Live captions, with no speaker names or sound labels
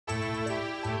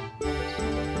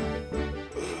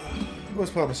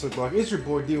What's poppin', Slick Block? It's your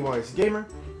boy D.W.G Gamer.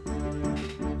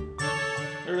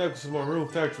 Here we go with some more Rune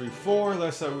Factory 4.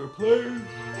 Last time we were playing,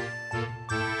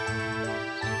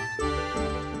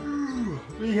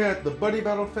 we had the Buddy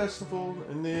Battle Festival,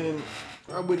 and then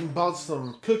I went and bought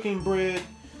some cooking bread.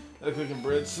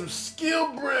 Some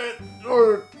skill bread,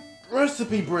 or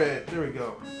recipe bread. There we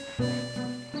go.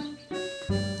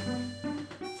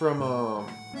 From,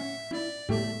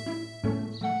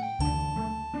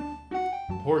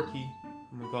 Porky.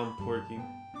 I'm gonna call him Porky,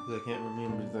 because I can't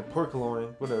remember his name.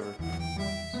 Porkloin, whatever.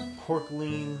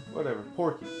 Porklean, whatever.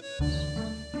 Porky.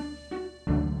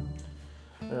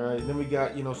 Alright, then we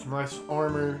got, you know, some nice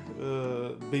armor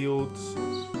builds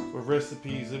or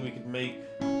recipes that we could make.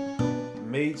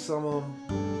 Made some of them,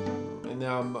 and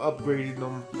now I'm upgrading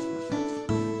them.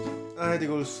 I had to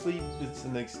go to sleep. It's the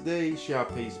next day,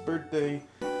 Xiao's birthday.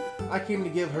 I came to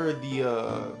give her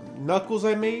the knuckles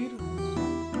I made.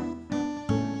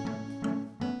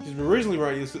 Originally,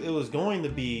 right, it was going to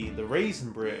be the raisin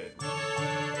bread.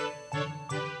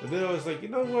 But then I was like, you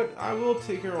know what? I will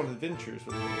take her on adventures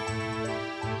with me.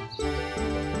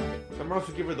 I'm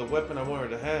also give her the weapon I want her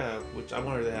to have, which I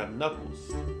want her to have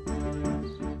knuckles.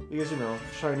 Because, you know,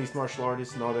 Chinese martial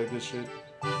artists and all that good shit.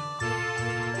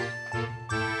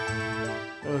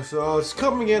 So I was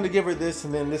coming in to give her this,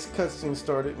 and then this cutscene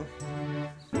started.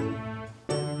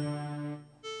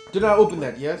 Did I open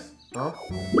that? Yes? Huh?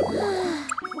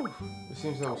 It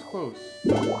seems that was close.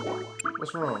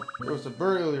 What's wrong? There was a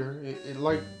bird earlier. It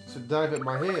liked to dive at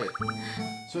my head.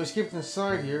 So I skipped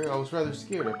inside here. I was rather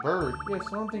scared. A bird? Yes,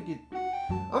 I don't think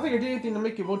I did anything to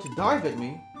make it want to dive at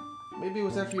me. Maybe it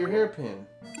was after your hairpin.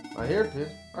 My hairpin?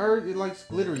 I heard it likes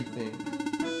glittery things.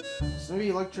 So maybe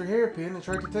you liked your hairpin and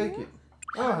tried to take it.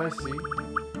 Oh, I see.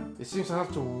 It seems I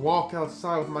have to walk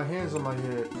outside with my hands on my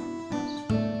head.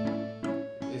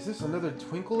 Is this another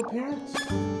Twinkle appearance?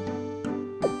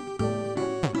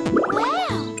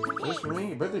 Wow! Just for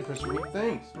me, a birthday present for me.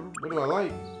 Thanks. What do I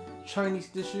like? Chinese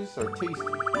dishes are tasty.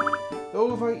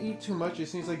 Though if I eat too much, it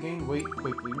seems I gain weight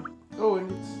quickly. Oh,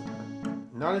 and it's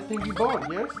not a thing you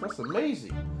bought, yes? That's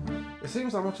amazing. It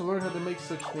seems I want to learn how to make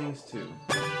such things too.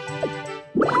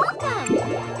 Welcome!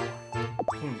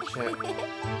 King chat.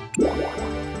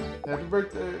 Happy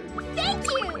birthday! Thank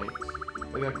you! Thanks.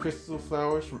 I got crystal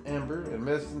flowers from Amber and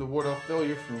medicine to ward off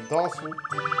failure from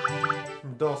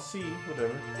Dulcie,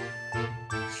 whatever.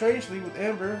 Strangely, with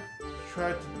Amber, she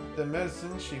tried the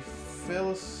medicine, she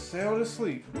fell sound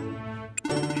asleep.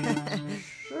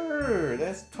 Sure,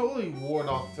 that's totally ward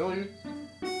off failure.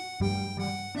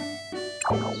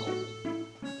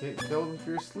 Okay, tell them if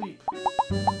you're asleep.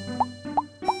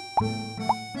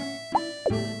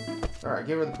 Alright,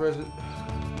 give her the present.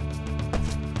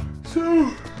 So,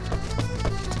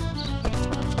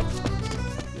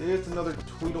 it's another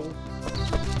Twindle.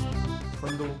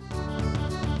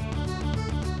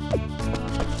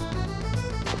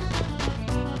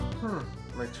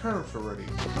 My turnips are ready.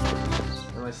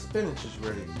 And my spinach is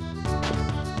ready.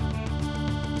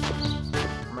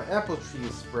 My apple tree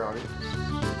is sprouted.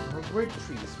 My grape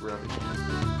tree is sprouted.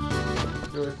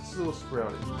 It's still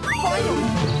sprouted.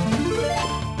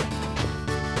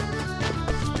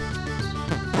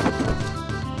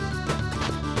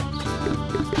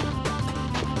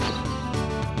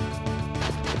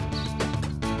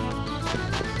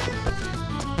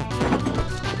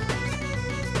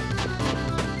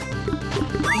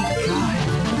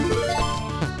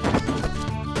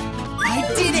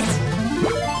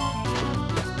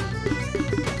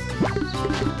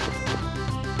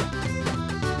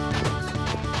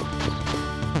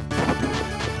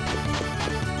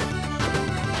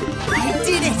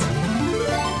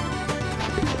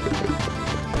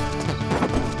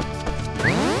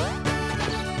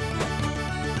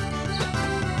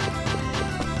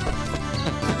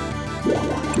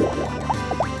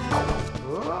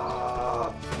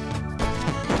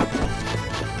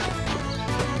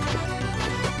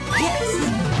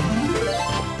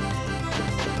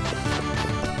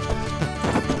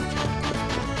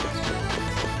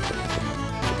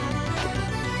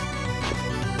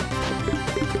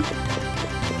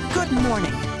 Good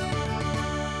morning.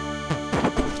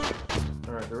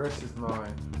 Alright, the rest is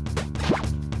mine.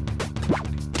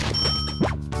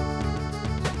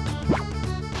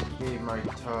 Gave my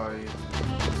tithe.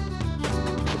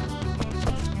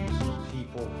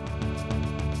 People.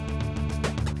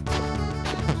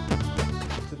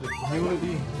 To the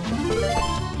community.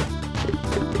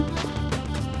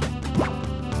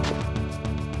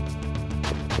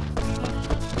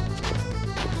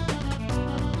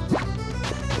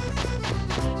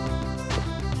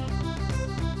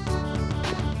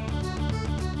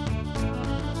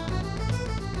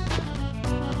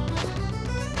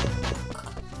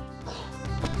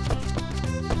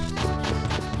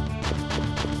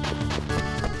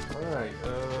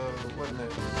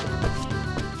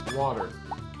 water.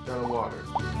 Down in water.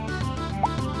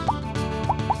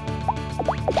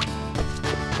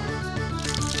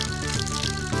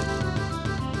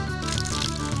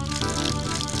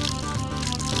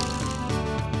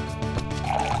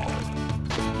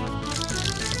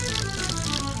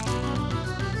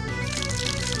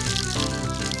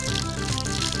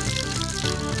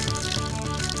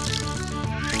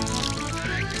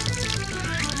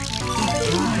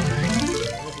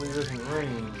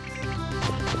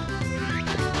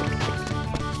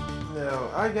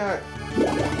 I got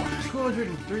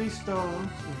 203 stones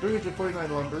and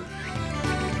 349 lumber.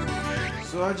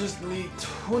 So I just need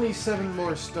 27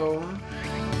 more stone.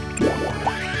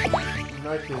 And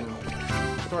I can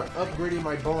start upgrading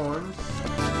my barns.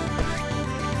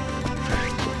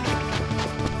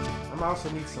 I also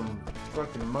need some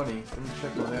fucking money. Let me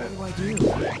check on that. What do I do?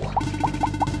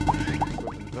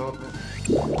 Development.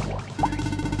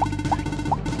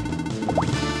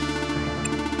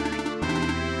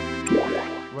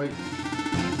 Wait.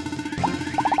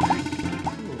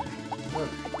 Ooh,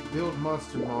 build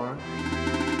monster barn.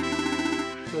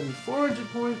 So I need 400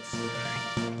 points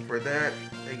for that.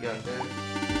 I got that. I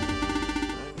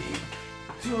need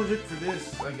 200 for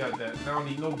this. I got that. Now I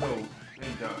need no gold.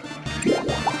 Thank God.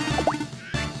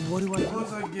 What do I do?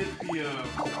 Once I get the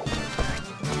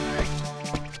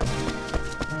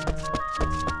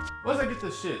once I get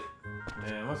the shit,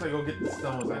 man. Once I go get the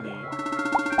stones I need.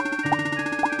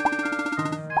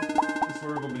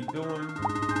 We're gonna be doing.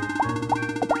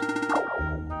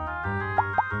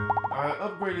 I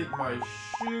upgraded my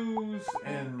shoes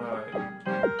and my.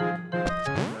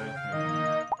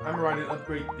 I'm right to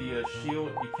upgrade the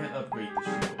shield. You can't upgrade the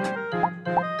shield.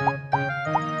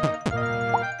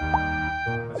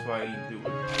 That's why I didn't do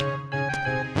it.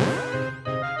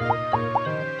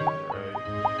 Alright.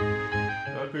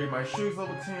 Upgrade my shoes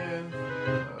level 10.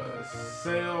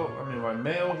 My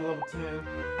mail level 10.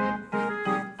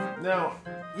 Now,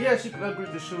 yes, you can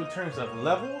upgrade the shield in terms of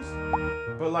levels,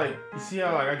 but like, you see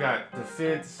how like I got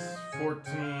defense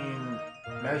 14,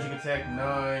 magic attack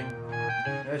 9,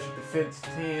 magic defense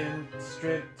 10,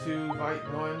 strength 2, fight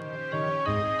 1.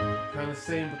 Kind of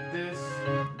same with this.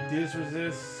 Diz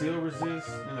resist, seal resist,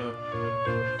 you know.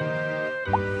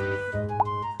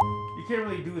 You can't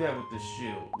really do that with the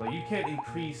shield. Like, you can't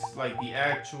increase like the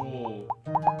actual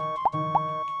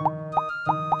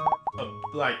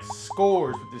like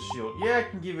scores with the shield. Yeah, I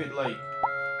can give it like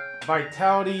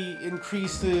vitality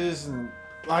increases and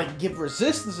like give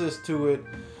resistances to it,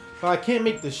 but I can't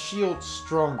make the shield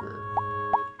stronger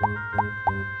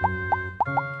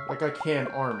like I can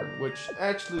armor, which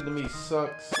actually to me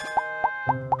sucks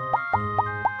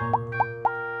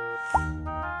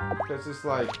because it's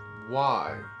like,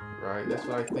 why, right? That's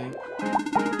what I think.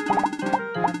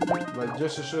 Like,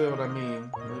 just to show you what I mean,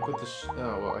 let me put the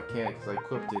oh well, I can't because I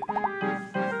equipped it.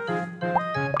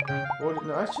 Well,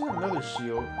 no, I actually have another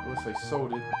shield, unless I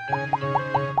sold it.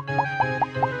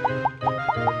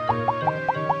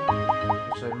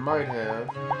 Which I might have.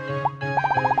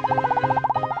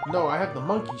 No, I have the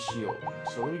monkey shield.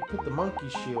 So let me put the monkey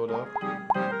shield up. And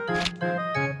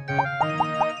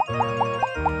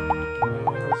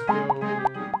let's go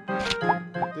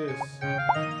with this.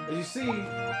 As you see,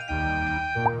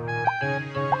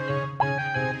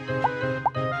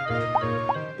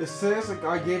 it says like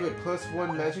I gave it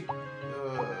 +1 magic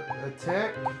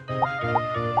attack.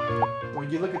 When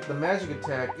you look at the magic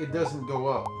attack, it doesn't go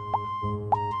up.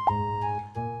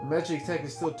 The magic attack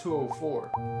is still 204.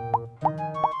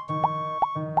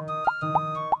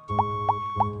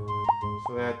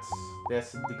 So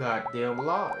that's the goddamn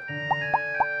lie.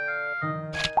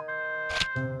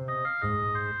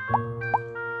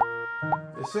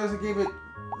 It says I gave it.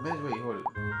 Wait, hold it.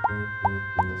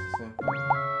 That's the same thing.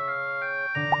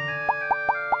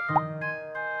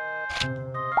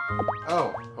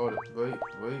 Oh, hold it. Wait.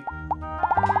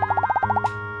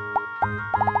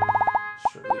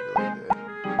 Sure, leave it like that.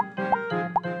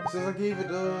 It says I gave it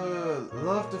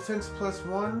love defense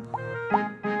 +1.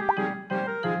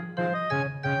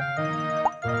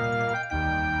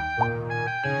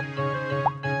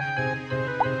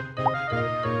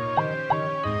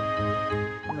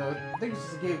 No, I think it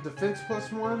just gave defense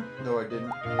 +1. No, I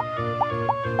didn't.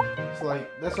 It's like,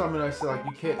 that's what I mean. I said like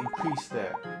you can't increase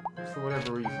that for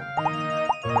whatever reason.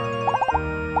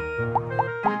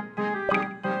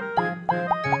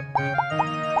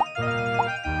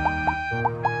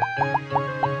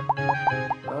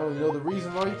 You know the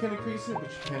reason why you can't increase it, but you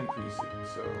can increase it,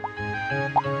 so.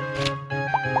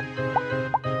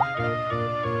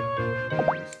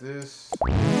 Use this.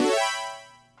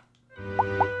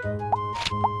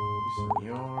 Use some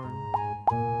yarn.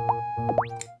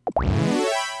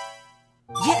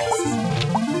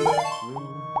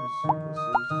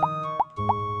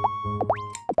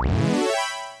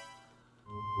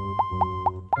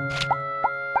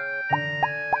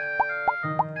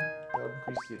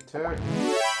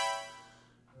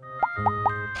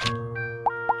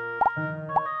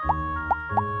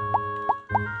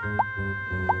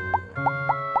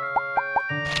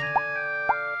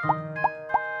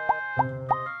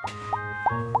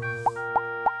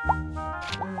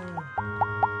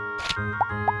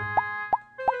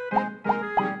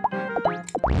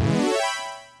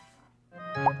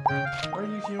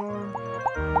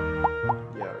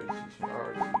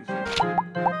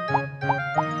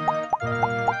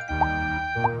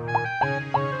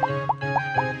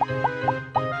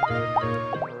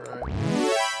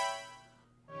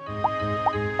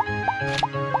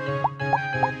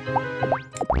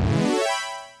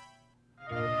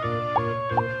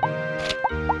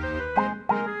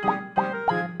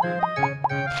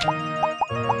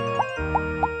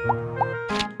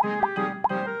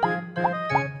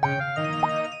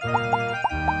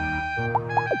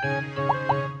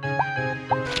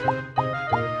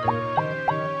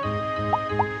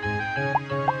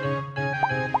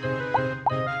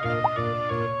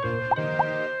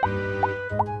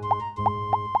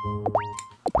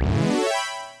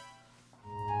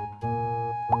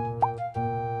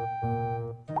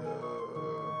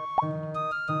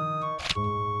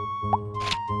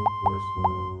 I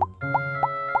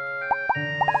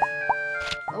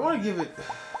want to give it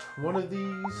one of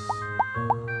these.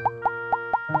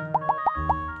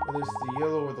 Whether it's the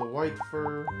yellow or the white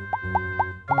fur.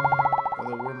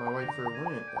 Although where my white fur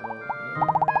went, I don't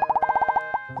know.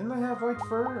 Didn't I have white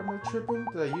fur? Am I tripping?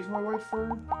 Did I use my white fur?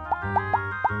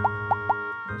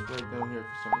 It's right down here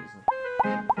for some reason.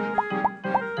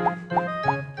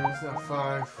 It's not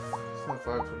 5. It's not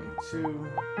 522.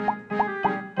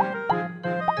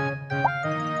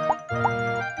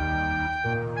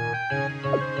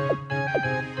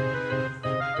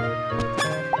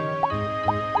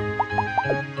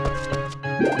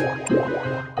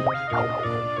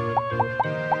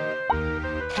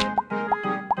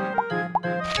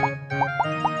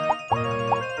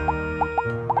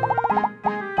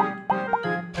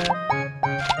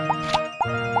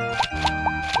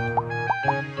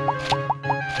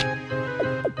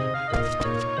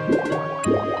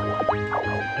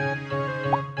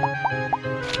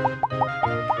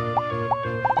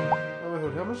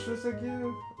 How much does that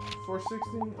give?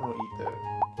 460? I'm gonna eat that.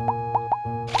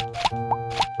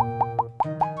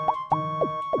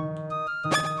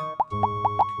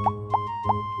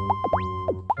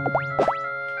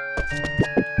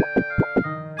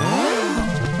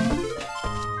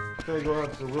 Okay, go out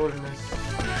to the wilderness.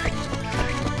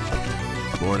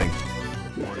 Morning.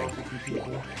 Morning.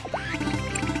 People.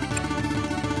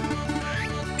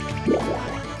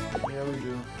 Yeah, we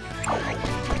do.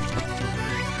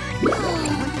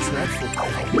 Dreadful.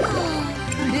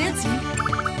 Nancy.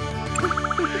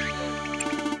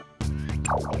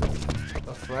 A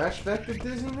flashback to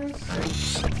dizziness?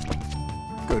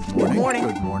 Good morning. Morning.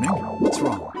 Good morning. What's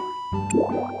wrong?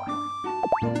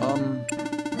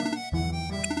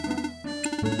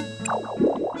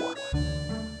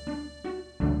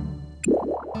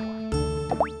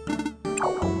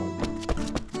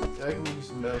 I can give you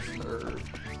some medicine herb.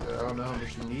 I don't know how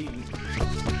much you need.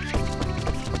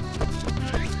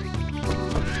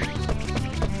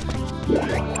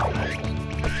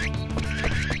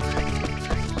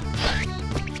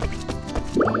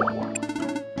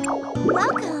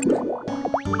 Welcome.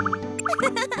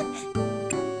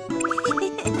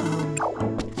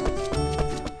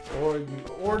 Or you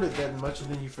ordered that much and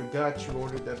then you forgot you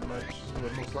ordered that much. Is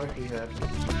what most likely happened.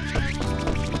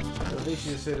 They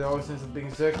should have said it always ends up being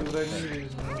exactly what I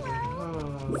needed.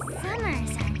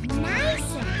 Summers are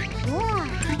nice and warm.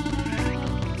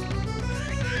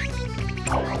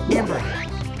 Amber.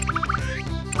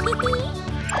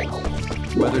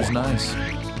 Weather's nice.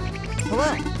 Hello.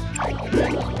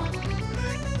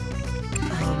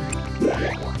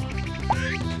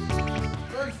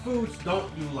 What foods don't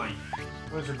you like?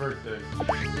 When's your birthday?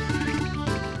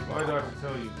 Why do I have to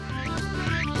tell you?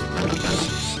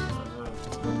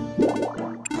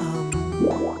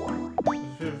 What's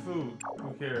your favorite food? Who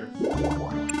cares?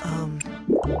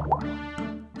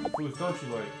 Foods don't you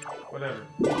like? Whatever.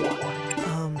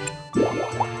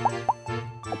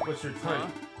 What's your type?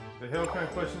 The hell kind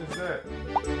of question is that?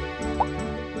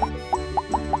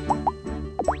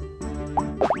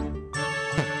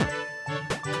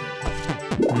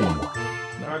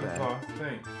 Not bad.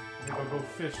 Thanks. I think I'll go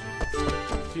fishing.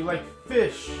 So you like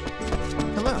fish?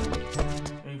 Hello.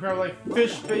 And you probably like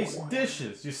fish-based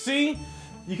dishes. You see?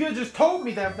 You could have just told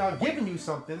me that without giving you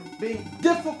something. Being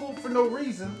difficult for no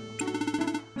reason.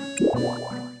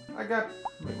 I got...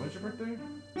 Wait, when's your birthday?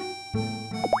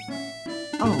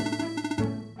 Oh.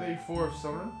 Day 4 of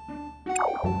summer.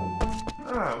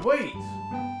 Ah, wait!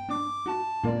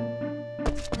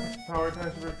 Power,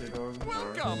 past your birthday, dog.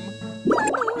 Welcome.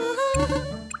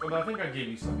 Well, I think I gave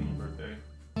you something on your birthday.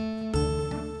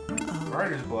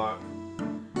 Writer's block.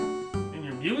 In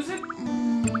your music?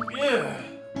 Yeah!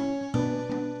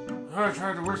 I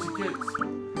tried to worst the kids.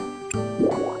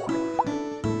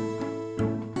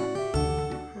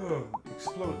 Oh,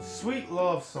 explode. Sweet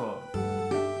love song.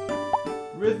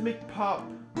 Rhythmic pop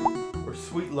or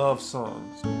sweet love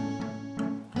songs.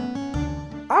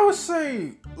 I would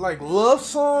say, like, love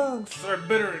songs are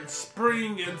better in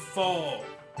spring and fall.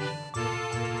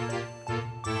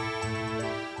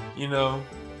 You know,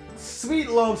 sweet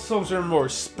love songs are more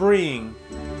spring.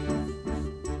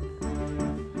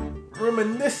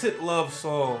 Reminiscent love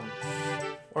songs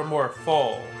are more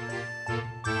fall.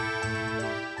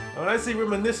 When I say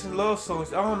reminiscent love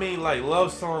songs, I don't mean like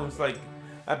love songs like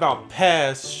about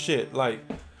past shit, like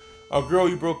a girl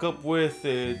you broke up with,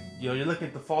 and you know, you're looking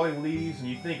at the falling leaves and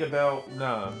you think about,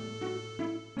 nah.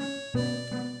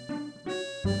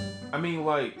 I mean,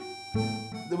 like,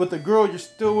 with the girl you're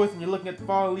still with and you're looking at the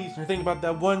falling leaves and you're thinking about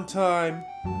that one time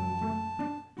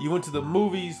you went to the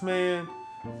movies, man,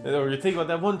 or you're thinking about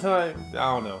that one time,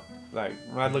 I don't know. Like,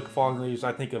 when I look at falling leaves,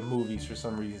 I think of movies for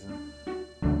some reason.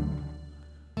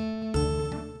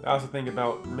 I also think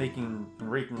about raking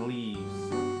leaves.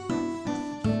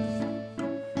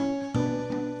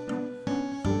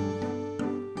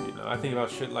 You know, I think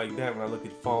about shit like that when I look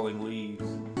at falling leaves.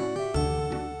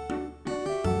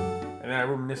 And I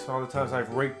reminisce all the times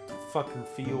I've raked the fucking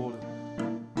field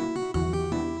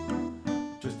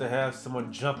just to have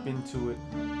someone jump into it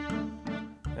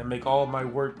and make all my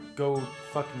work go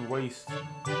fucking waste.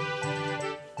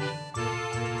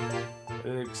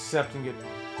 And accepting it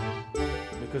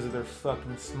because of their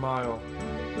fucking smile.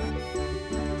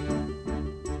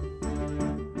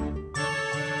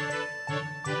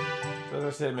 So as I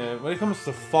said, man, when it comes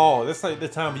to fall, that's like the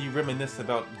time when you reminisce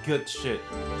about good shit.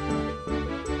 So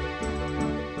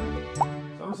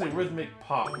I'm gonna say rhythmic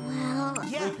pop. Well,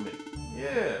 Yeah. Rhythmic.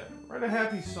 Yeah. Write a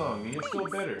happy song and you'll feel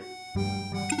better.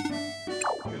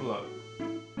 Good luck.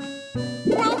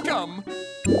 Welcome!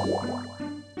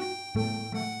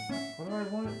 What do I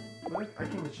want? I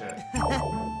came to chat.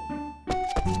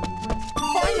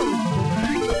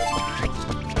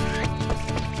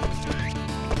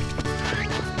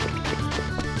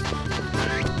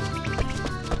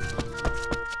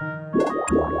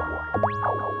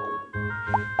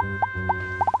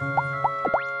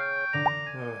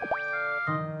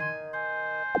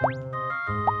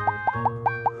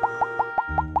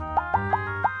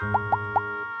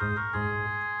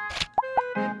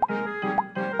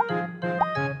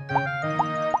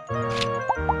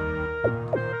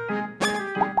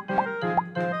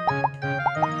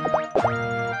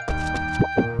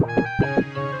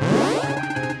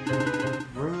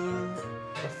 Rune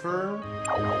Factory.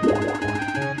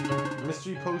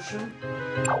 Mystery potion.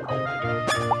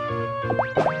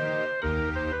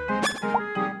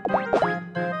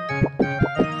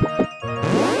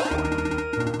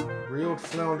 Grilled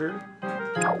flounder.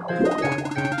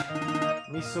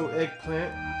 Miso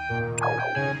eggplant.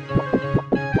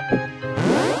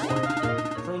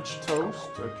 French toast,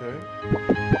 okay.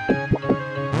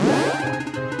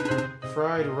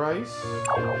 Fried rice.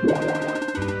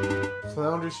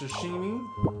 Flounder sashimi.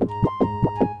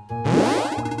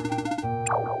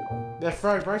 That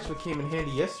fried rice one came in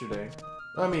handy yesterday.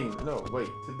 I mean, no, wait.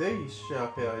 Today's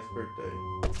Xiao's birthday.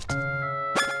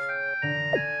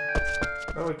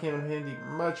 That one came in handy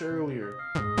much earlier.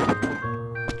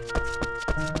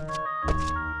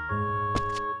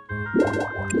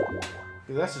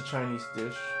 Yeah, that's a Chinese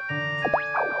dish. I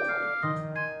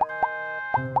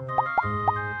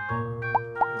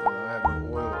have no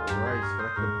oil or rice, but I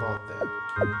could have bought that.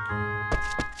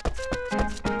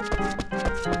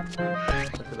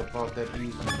 I could have bought that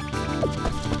easily.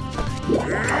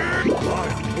 My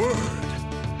word!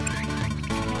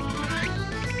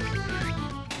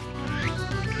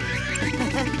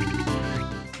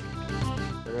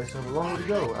 I guess I have a long way to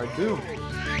go. I do.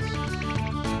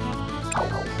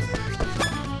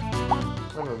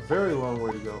 I have a very long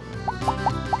way to go.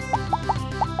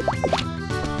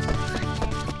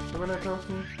 Remember that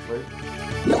costume? Wait.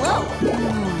 hello.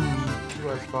 Who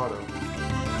I spot him?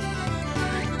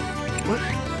 What?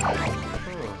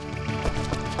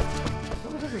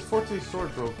 Some of this is Forte's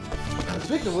sword broken.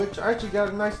 Speaking of which, I actually got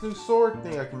a nice new sword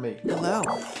thing I can make. Hello.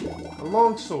 A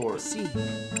long sword. See.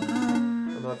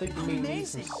 Although I think you may need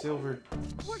some silver.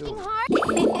 Working Silver. hard.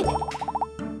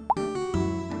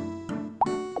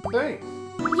 Thanks.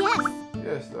 Yes.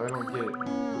 Yes, though I don't get it.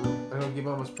 I don't give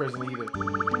Mama's present either.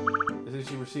 As if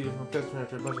she received it from customer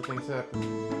after a bunch of things happened.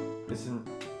 It's an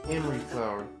emery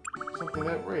flower. Something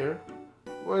that rare.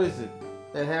 What is it?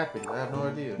 That happened. I have no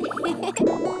idea. Thank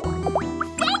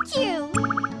you.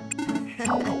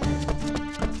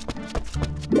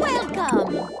 Welcome.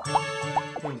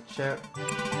 In the chat. I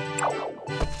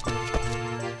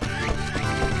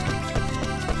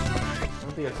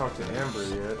don't think I talked to Amber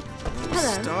yet.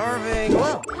 Hello. Starving.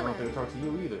 Hello. I don't think I talked to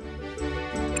you either.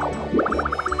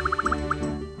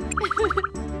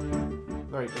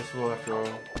 Alright, that's well after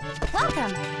all.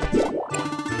 Welcome.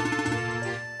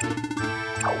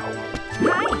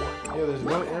 Hi. Yeah, there's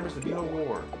no Amber's to be no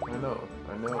war. I know.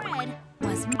 Bread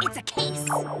was. It's a case.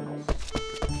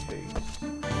 Case.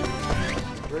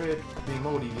 Bread being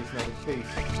moldy is not a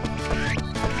case.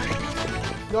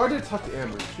 No, I did talk to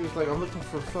Amber. She was like, I'm looking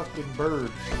for fucking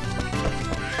birds.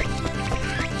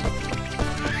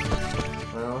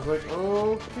 And I was like,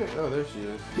 okay. Oh, there she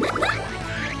is.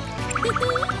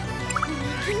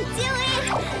 You can do it.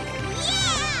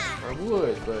 Yeah. I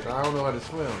would, but I don't know how to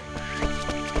swim.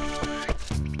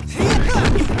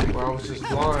 Well, I was just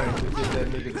blind to get that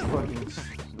nigga to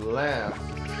fucking laugh.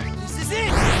 This is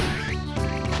it.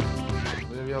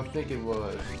 Yeah, whatever y'all think it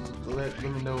was. Let me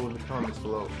know in the comments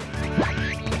below.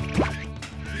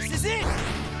 This is it!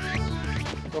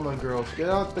 Come on, girls, get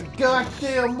out the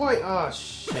goddamn way! Ah,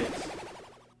 shit.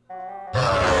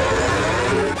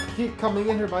 Keep coming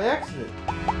in here by accident.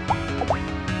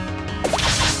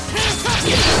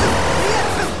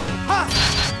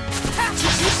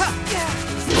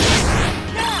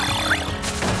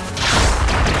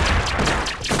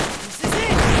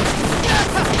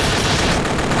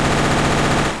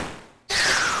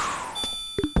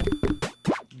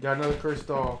 Got another cursed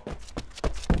doll.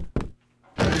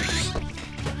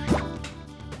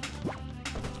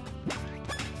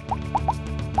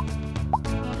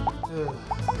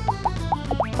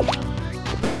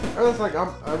 It's like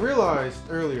I realized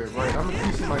earlier, right? I'm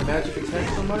increasing my magic attack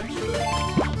so much.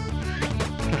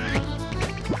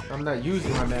 I'm not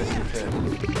using my magic attack.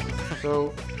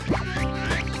 So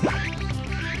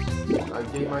I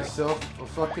gave myself a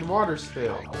fucking water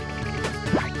spell.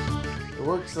 It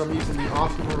works. I'm using the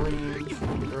aquamarine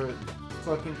or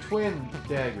fucking twin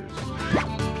daggers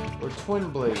or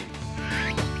twin blades.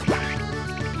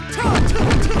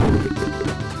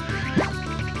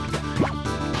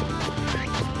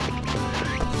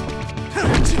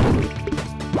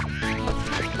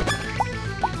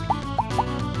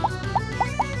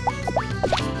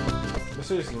 But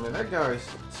seriously, man, that guy's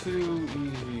too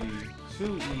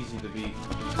easy to beat.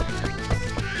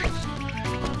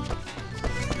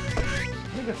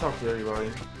 I think I talked to everybody.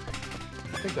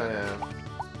 I think I have.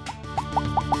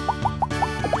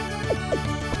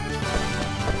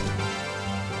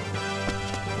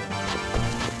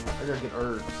 I gotta get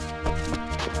herbs.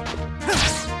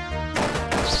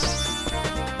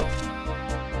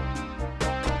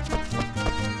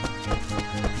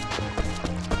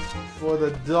 For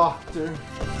the doctor.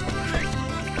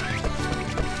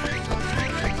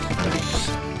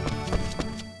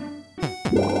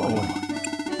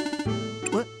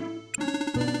 What?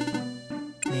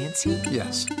 Nancy?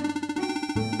 Yes.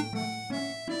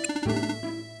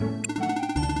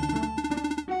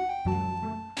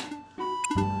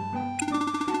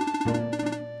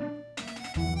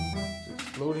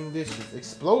 Exploding dishes.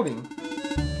 Exploding?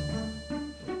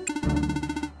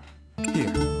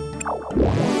 Here.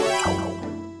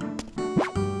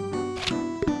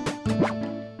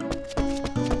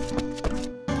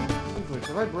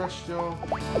 Have I brushed y'all?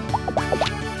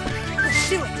 Let's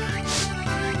do it!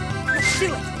 Let's do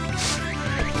it!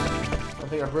 I don't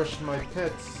think I brushed my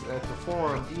pets at the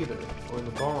farm either, or in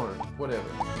the barn, whatever.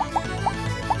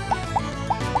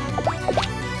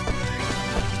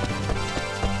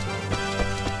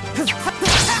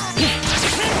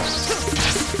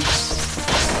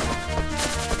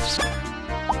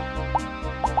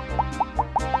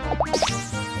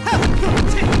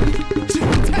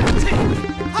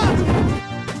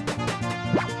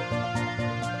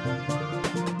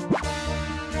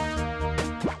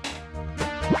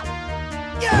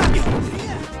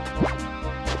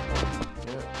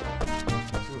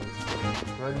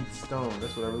 I need stone.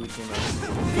 That's what I really came out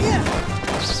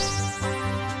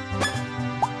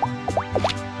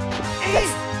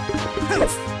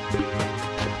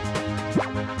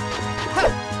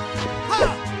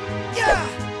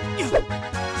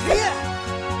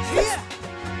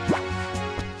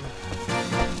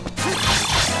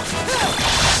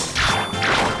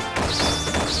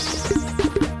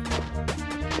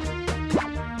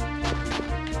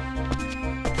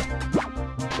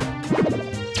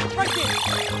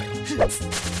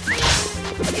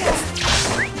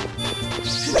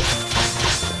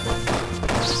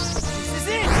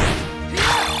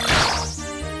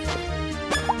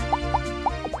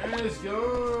Let's go!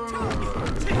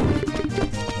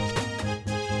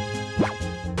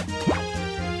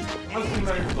 I was thinking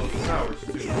about it for those towers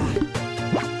too.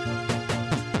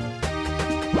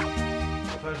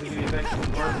 Sometimes they get back to the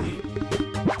party.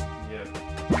 Yeah.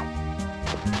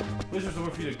 This is the way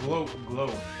for you to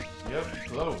glow. Yep,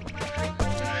 glow.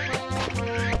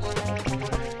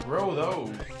 Grow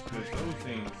those, because those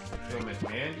things come in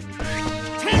handy.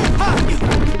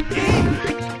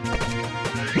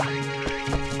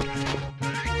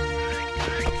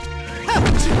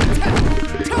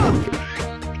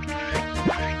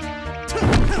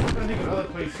 I think in other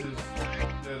places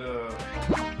that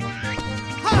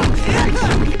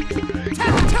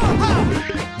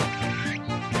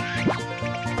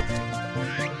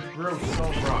grow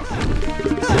stone rock.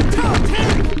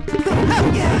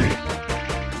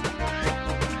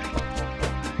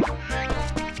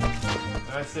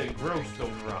 I said grow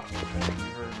stone rock. You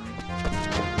heard me.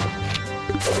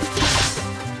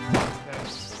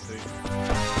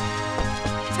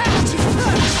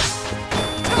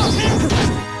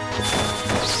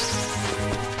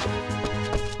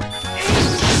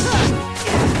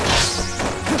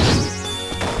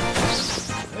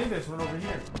 let's run over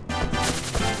here.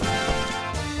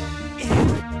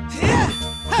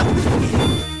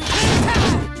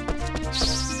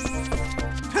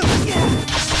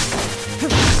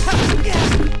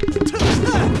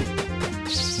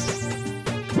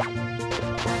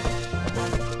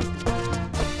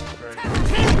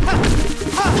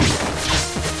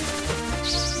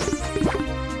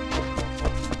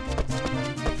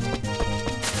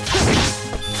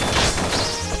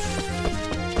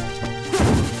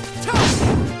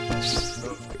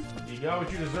 You got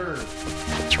what you deserve.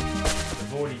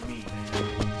 Avoiding me.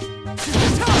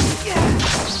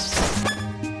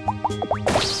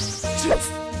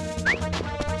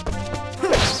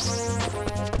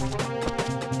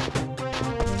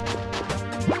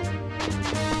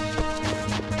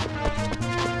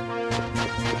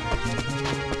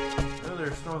 Oh,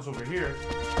 there's stones over here.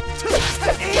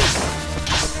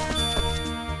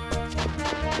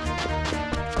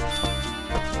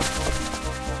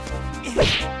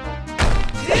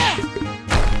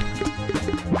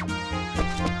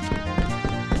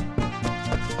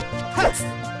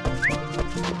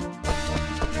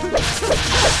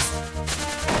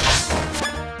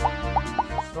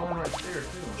 Stone right there, too.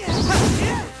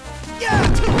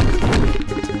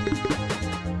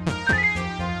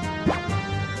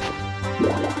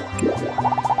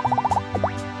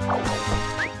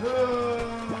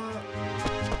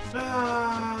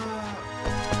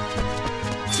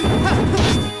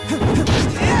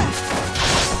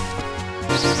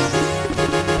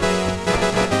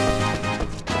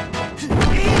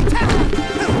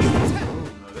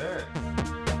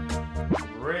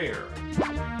 Rare.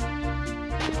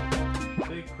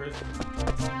 Big crystal.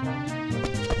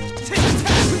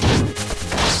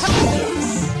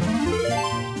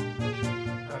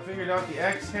 I figured out the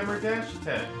Axe Hammer Dash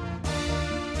attack.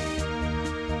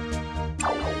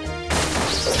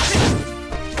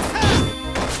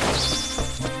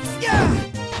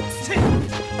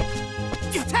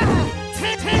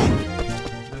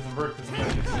 Doesn't work because I'm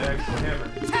using the actual hammer.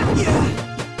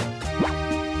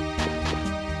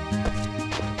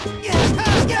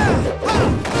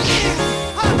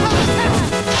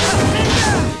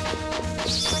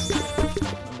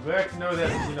 I'm glad to know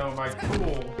that, you know, my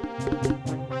tool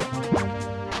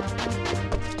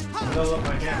developed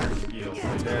my hammer skills.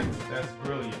 Like that's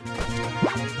brilliant.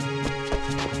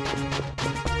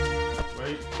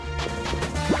 Wait.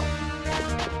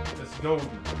 That's golden.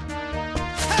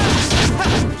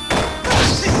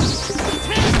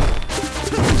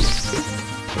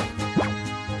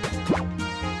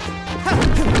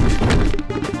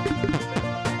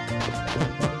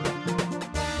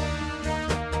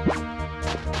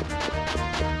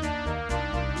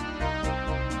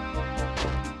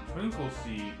 Twinkle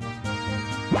seed.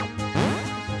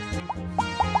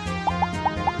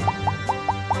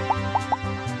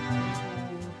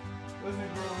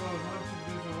 Doesn't grow well as much as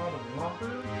there's a lot of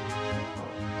lumpers.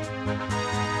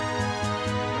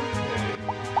 Okay.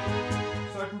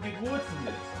 So I can get wood from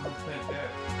this. I'm gonna plant that.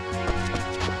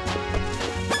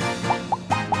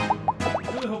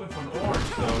 I'm really hoping for an orange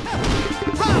though.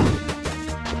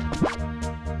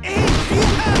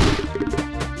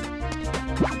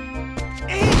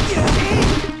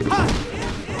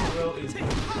 Well, it's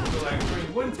so like during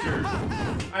winter,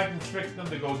 I can expect them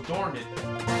to go dormant.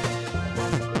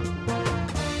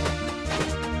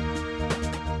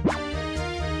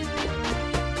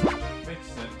 Makes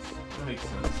sense. That makes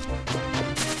sense.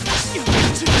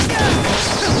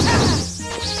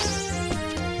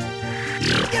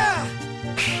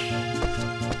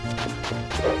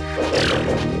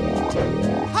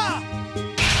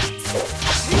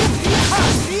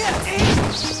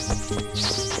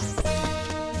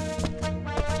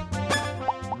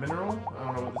 Mineral? I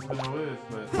don't know what this mineral is,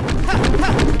 but...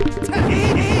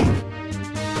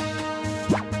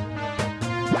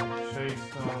 Shade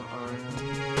stone, iron.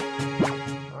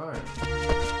 Iron.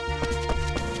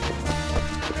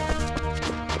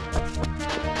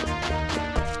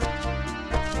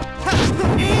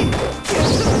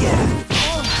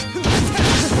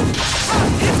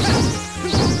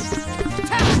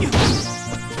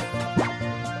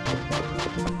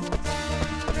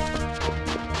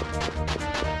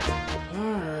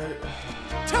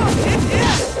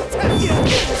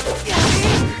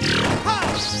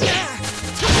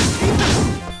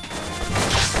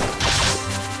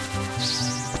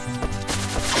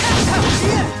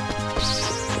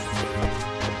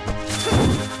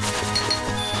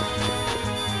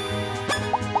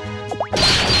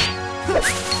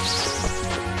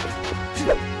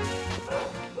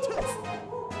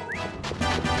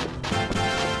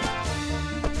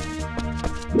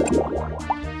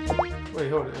 Wait,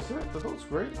 hold it. Is it those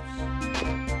grapes?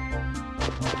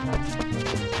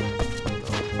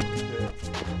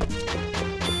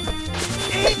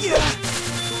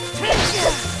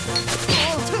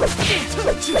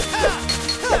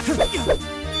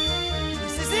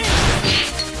 This is it!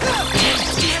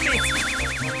 Damn it!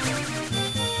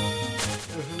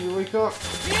 If you wake up.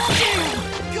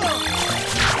 Go!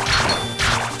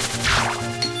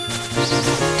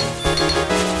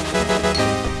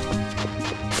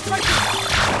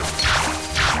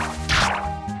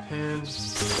 Pins.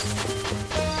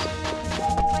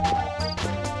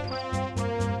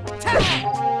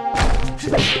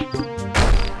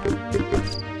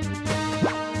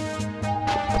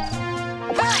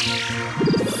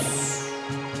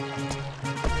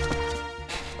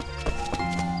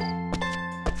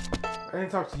 I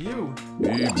didn't talk to you.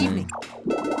 Evening.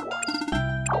 I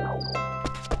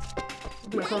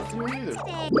didn't talk to you either.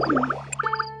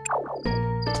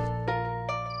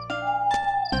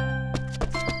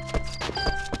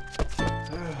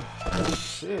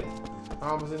 Shit. I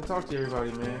almost didn't talk to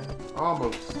everybody, man.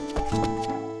 Almost.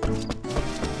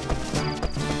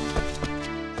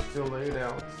 Still laid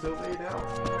out. Still laid out.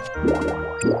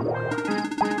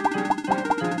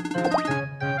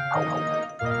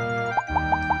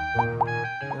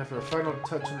 And after a final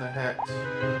touch in the hat.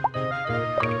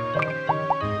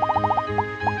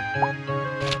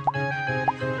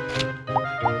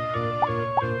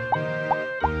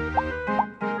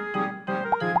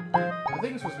 I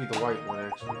think it's supposed to be the white one,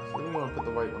 actually. So we want to put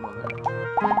the white one on there.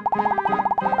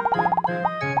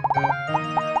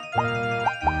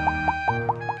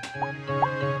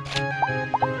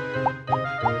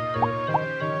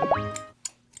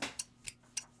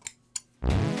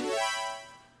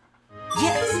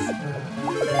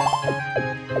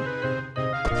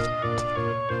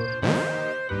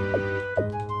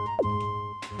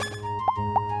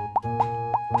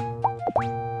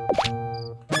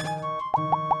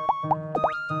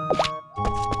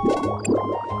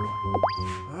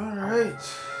 Alright.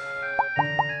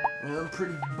 Man, I'm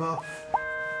pretty buff.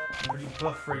 Pretty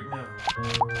buff right now.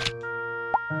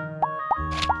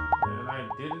 And I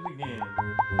did it again.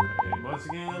 And once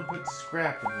again, put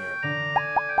scrap in here.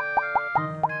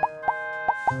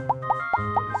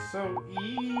 It's so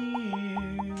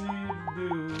easy to do.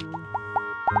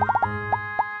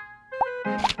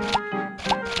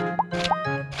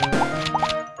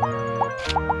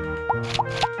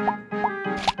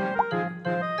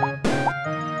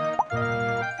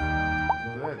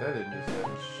 That didn't just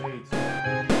have shades.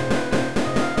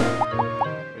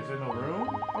 Is there no room?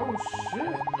 Oh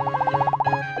shit!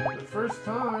 The first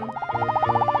time.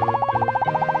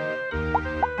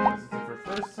 This is the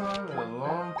first time in a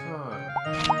long time.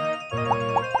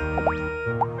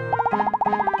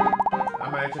 I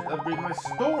might have to upgrade my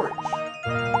storage.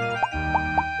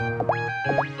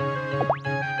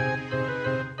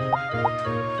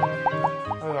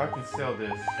 Oh, I can sell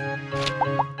this.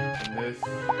 And this.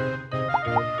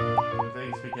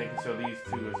 Vaguely speaking, I can sell these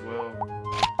two as well.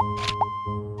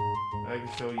 I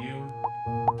can sell you.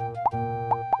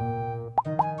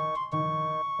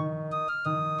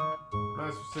 Might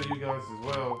as well sell you guys as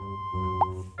well.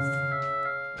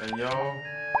 And y'all.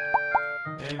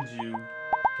 And you.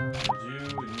 And you,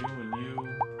 and you, and you.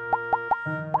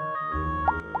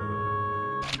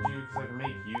 And you, because I can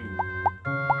make you.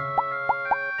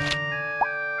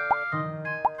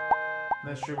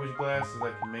 Not sure which glasses I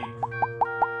can make.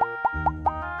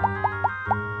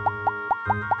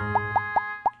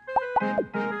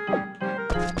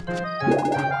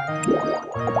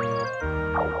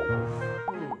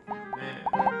 Ooh, man.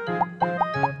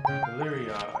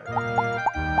 Delirium.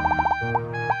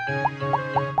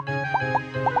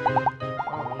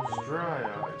 Almost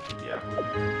dry-eyed. Yeah.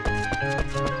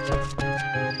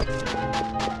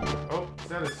 Oh, is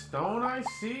that a stone I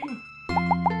see?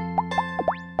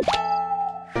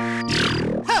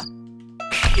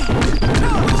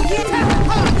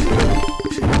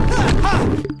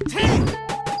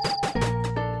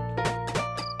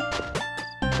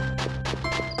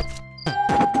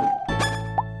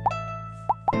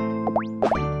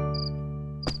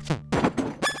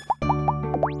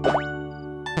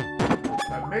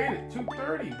 I made it,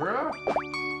 2:30, bruh.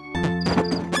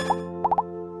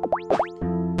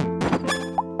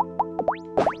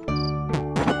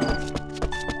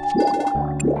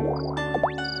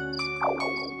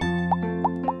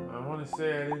 I want to say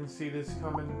I didn't see this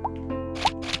coming.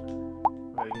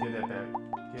 Wait, give that back.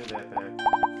 Give that back.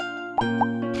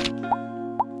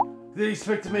 Didn't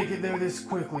expect to make it there this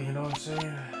quickly, you know what I'm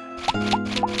saying?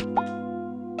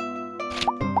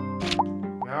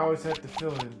 I always had the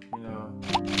feeling, you know,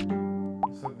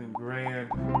 something grand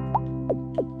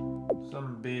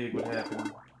Something big would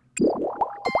happen. Oh,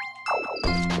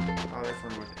 that's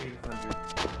one worth 800.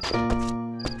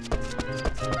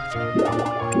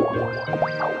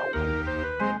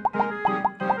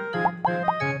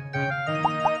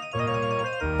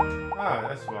 Ah,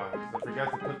 that's why. 'Cause I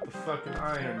forgot to put the fucking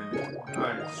iron in there.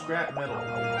 Iron, scrap metal.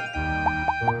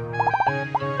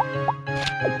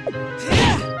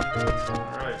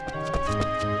 Alright.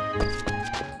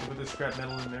 Put the scrap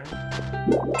metal in there.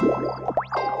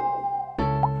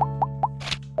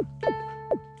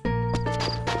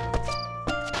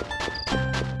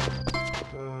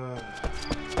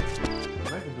 I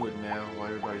can do it now while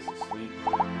everybody's asleep.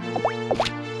 What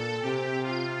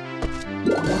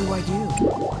do I do?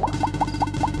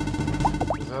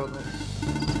 Development.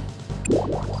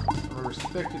 I'm a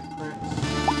respected prince.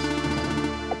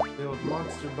 Build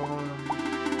monster barn.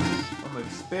 I'm gonna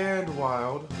expand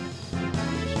wild.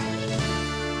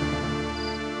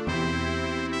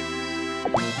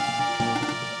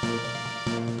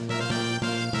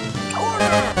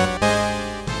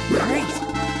 Great!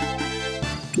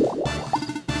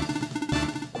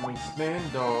 I'm gonna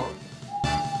expand dog.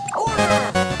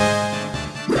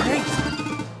 Great!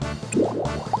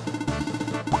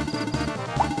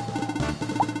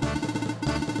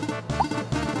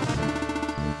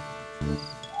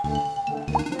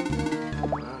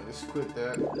 Alright, let's quit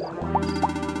that.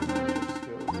 Let's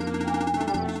go.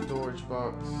 Storage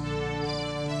box.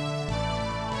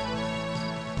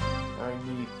 I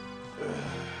need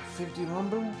 50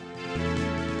 lumber.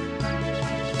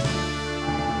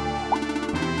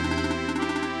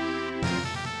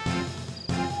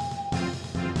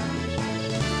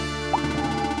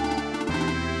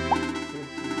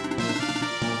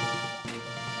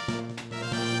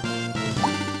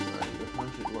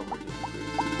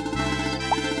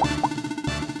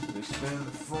 Expand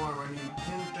the farm. I need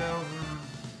 10,000.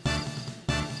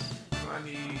 I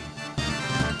need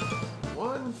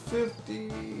 150.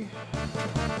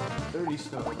 30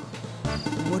 stone.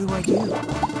 What do I do?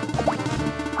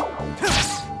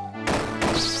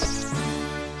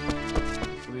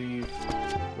 Let's leave.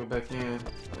 Go back in. And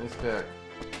it's back.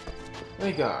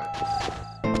 Hey guys.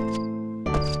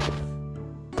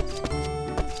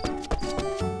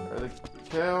 Are the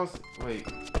cows? Wait.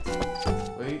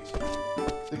 Wait.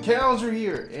 The cows are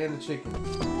here, and the chickens.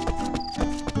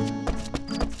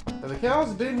 Have the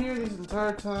cows been here this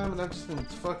entire time, and I've just been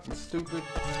fucking stupid?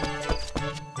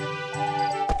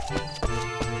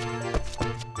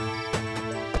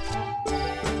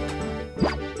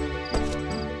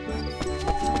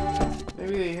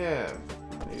 Maybe they have.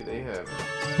 Maybe they haven't.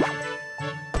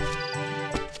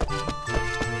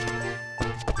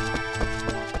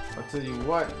 I'll tell you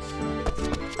what.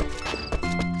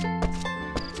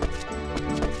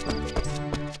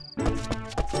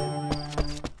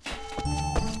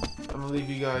 Leave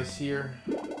you guys here.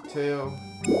 Tail,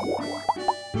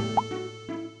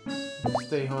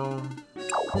 stay home.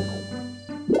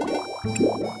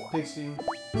 Pixie,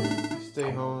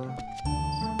 stay home.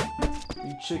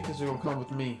 You chickens are gonna come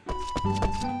with me.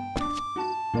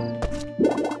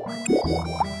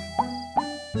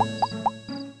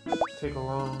 Take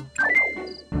along.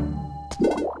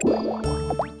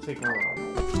 Take along.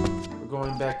 We're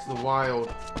going back to the wild.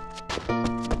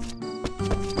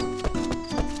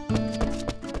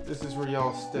 This is where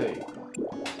y'all stay.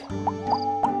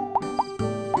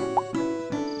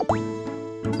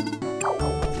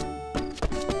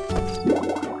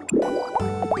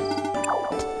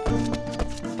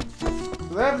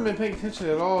 So I haven't been paying attention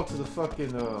at all to the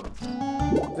fucking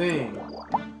thing.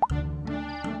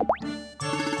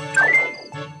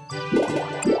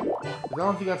 I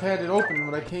don't think I've had it open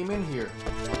when I came in here.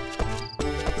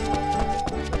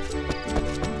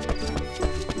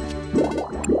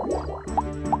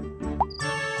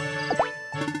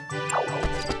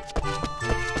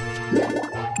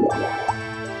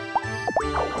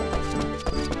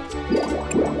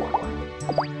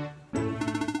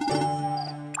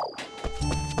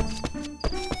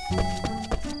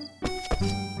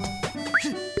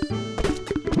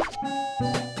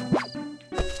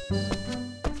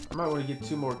 I might want to get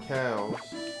 2 more cows.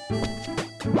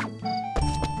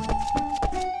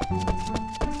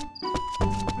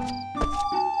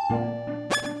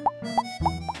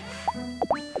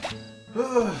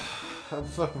 I'm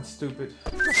fucking stupid.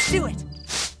 Let's do it!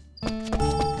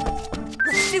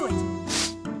 Let's do it!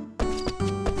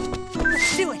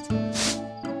 Let's do it!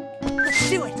 Let's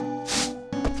do it!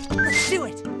 Let's do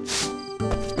it!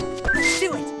 Let's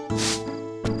do it!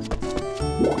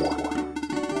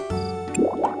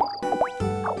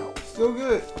 Still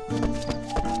good.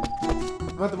 I'm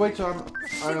about to wait till I'm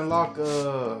I unlock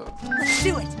Let's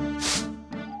do it.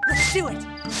 Let's do it.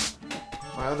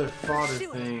 my other fodder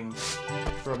thing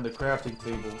from the crafting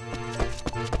table.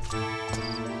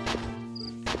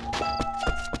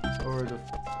 Or the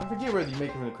I forget whether you make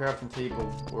it from the crafting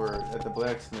table or at the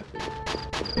blacksmith.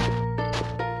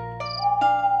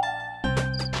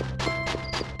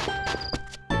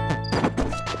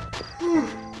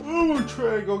 I'm gonna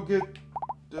try and go get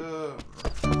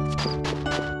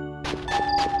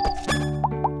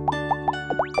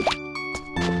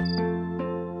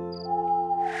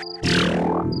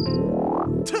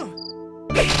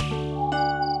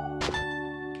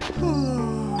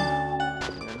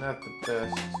not the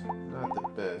best. Not the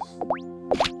best.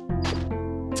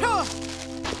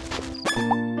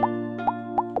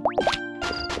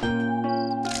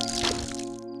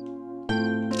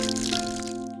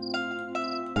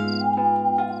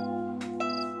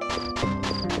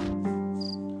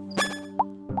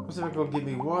 Let's see if I can give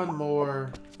me one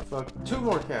more. Fuck, 2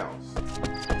 more cows.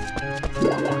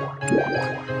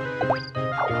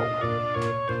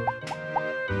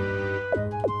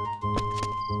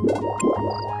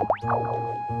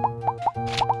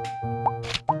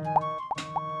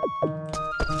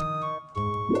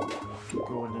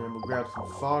 Go in there and we'll grab some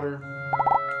fodder.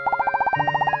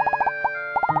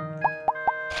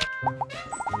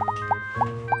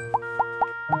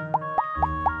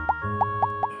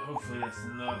 Hopefully that's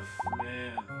enough,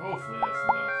 man. Hopefully that's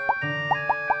enough.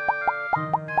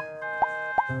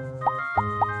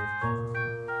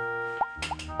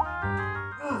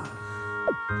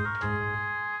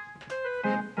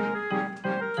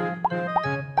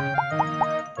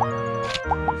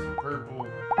 Some purple.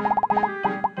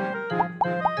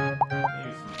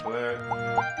 Maybe some black.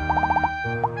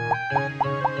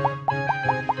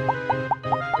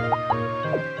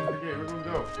 Okay, we're gonna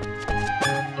go.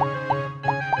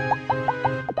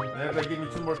 And if they give me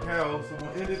 2 more cows, so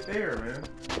we'll end it there, man.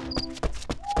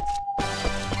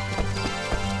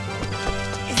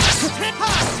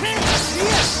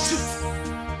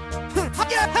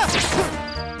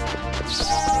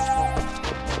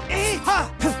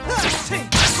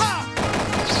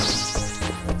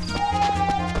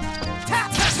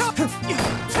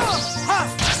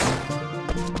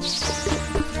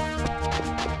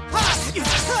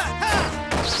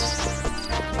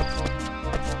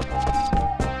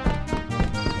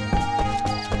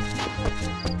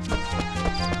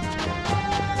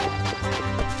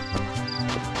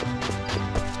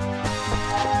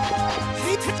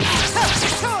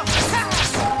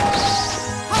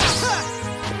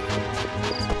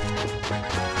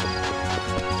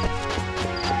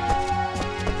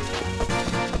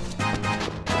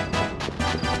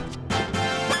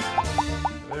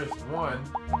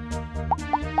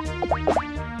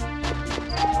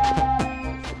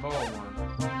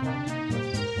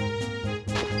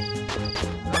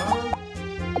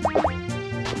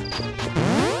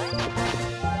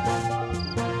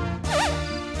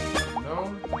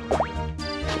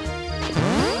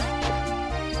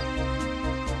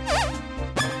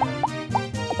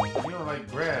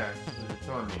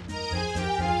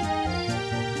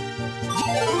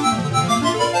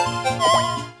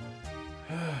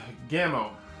 Gammo.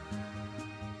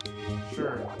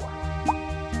 Sure.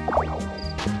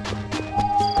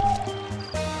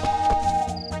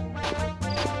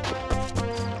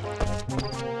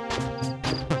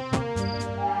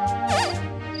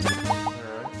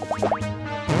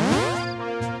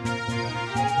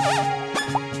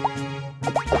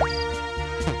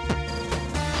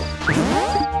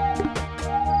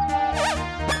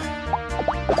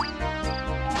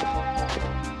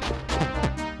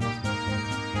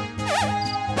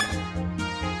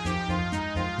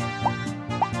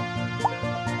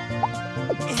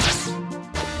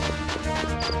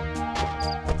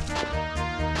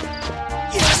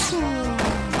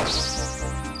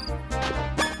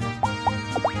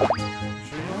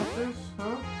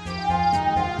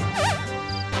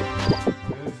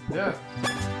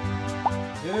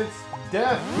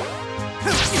 Death! I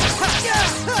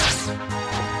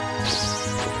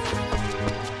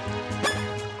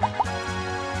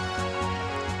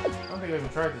don't think I even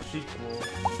tried the sheep pool.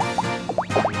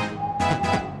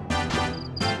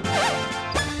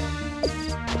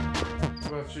 What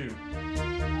about you?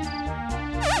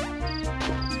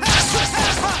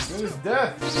 It is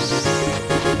death!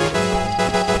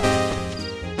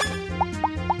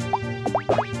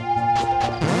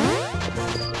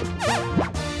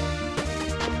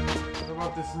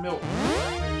 This milk.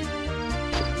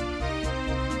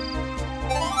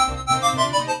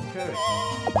 Okay.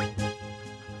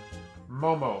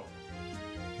 Momo.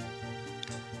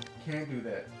 Can't do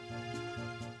that.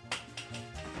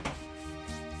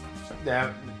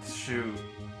 That shoot.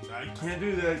 I can't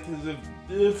do that because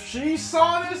if she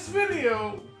saw this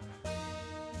video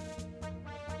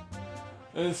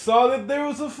and saw that there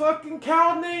was a fucking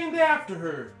cow named after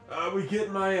her, I would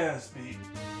get my ass beat.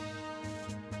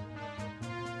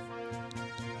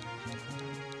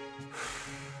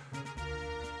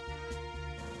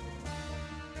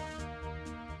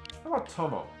 How about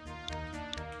Tomo?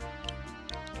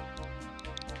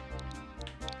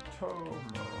 Tomo.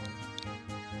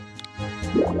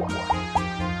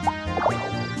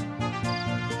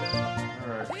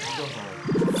 Alright, let's go home.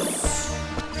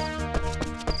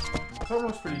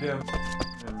 Tomo's pretty damn.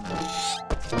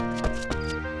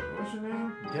 What's your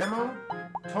name? Gammo?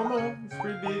 Tomo is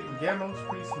pretty big, and Gammo's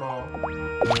pretty small.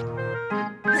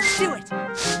 Let's do it!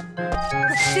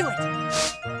 Let's do it!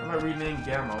 I might rename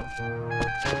Gammo.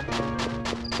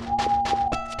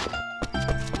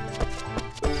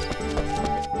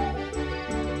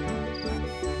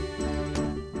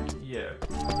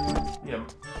 Yeah,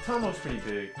 Tomo's pretty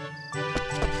big.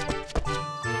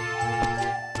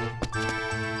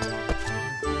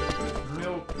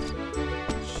 Milk,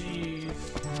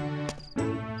 cheese,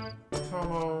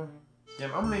 Tomo. Yeah,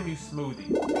 I'm gonna name you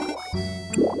Smoothie.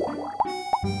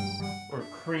 Or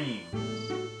Cream.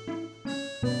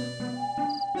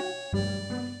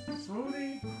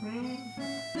 Smoothie? Cream?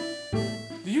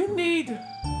 You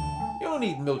don't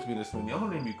need milk to be in a smoothie. I'm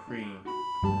gonna name you Cream.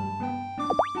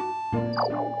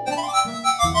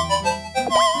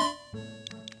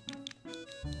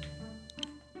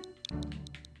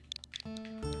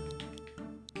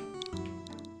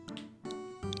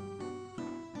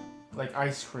 Like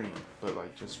ice cream, but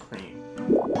like just cream.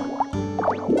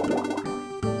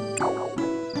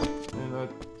 And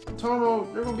Tomo,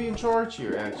 you're gonna be in charge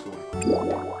here, actually.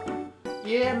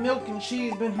 Yeah, Milk and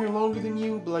Cheese been here longer than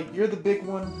you, but like you're the big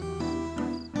one.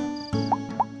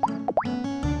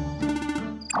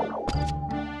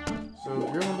 So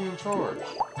you're gonna be in charge.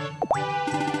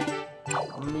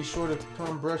 I'm gonna be sure to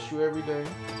come brush you every day.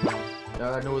 Now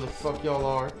that I know where the fuck y'all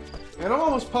are. And I'm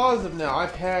almost positive now,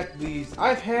 I've had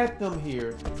them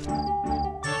here.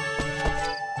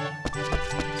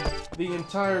 The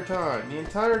entire time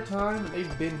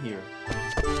they've been here.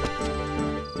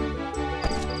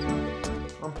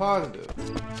 I'm positive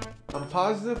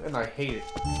and I hate it.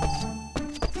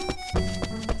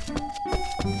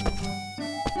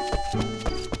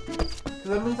 Cause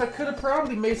that means I could have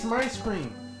probably made some ice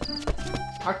cream.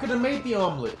 I could have made the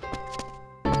omelet.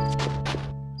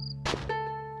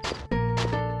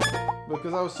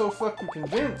 Because I was so fucking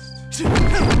convinced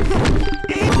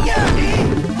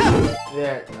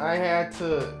that I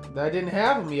didn't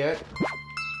have them yet.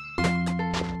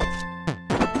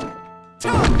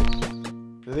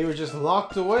 That they were just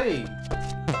locked away.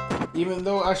 Even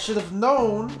though I should have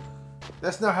known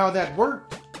that's not how that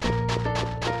worked.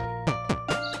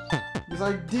 Because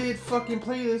I did fucking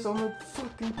play this on the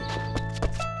fucking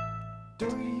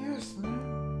 3DS, man.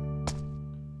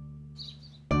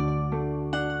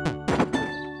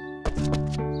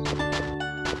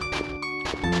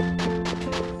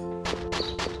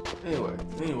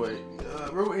 Anyway,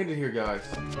 we'll end it here, guys.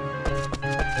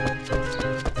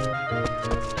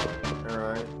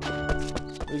 Alright.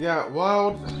 We got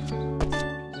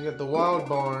the wild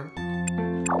barn.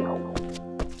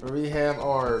 Where we have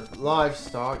our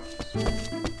livestock.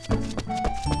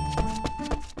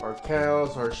 Our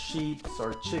cows, our sheep,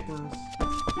 our chickens.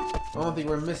 The only thing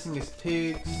we're missing is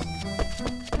pigs.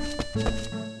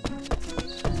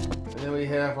 And then we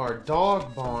have our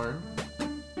dog barn.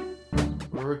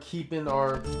 We're keeping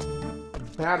our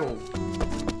battle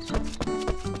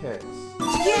pets.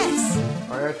 Yes!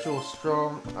 Our actual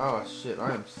strong... Oh shit,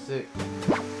 I am sick.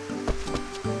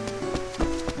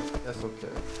 That's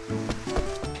okay.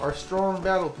 Our strong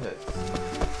battle pets.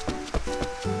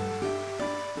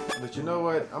 But you know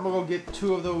what? I'm gonna go get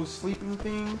 2 of those sleeping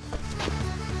things.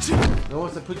 The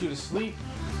ones that put you to sleep.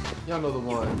 Y'all know the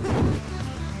one.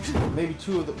 Maybe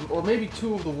 2 of the... Or maybe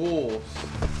 2 of the wolves.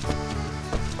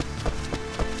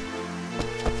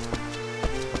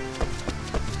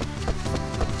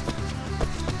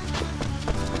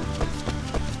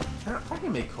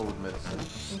 Make cold medicine. Let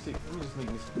me just make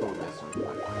me some cold medicine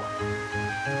real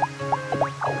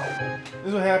quick. This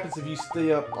is what happens if you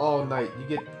stay up all night.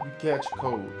 You catch a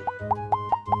cold.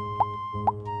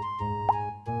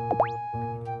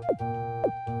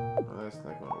 Oh, that's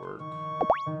not gonna work.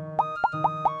 I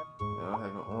don't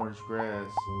have no orange grass.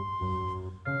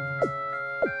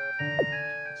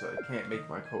 So I can't make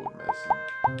my cold medicine.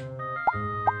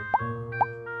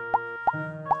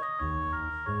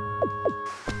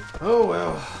 Oh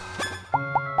well.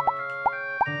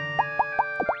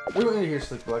 We're going to end it here,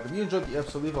 Slick Block. If you enjoyed the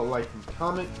episode, leave a like and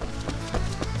comment.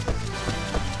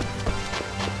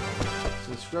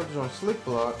 Subscribe to join Slick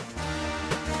Block.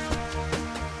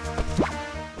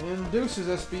 And deuces,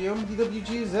 SBM.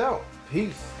 D.W.G is out.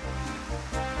 Peace.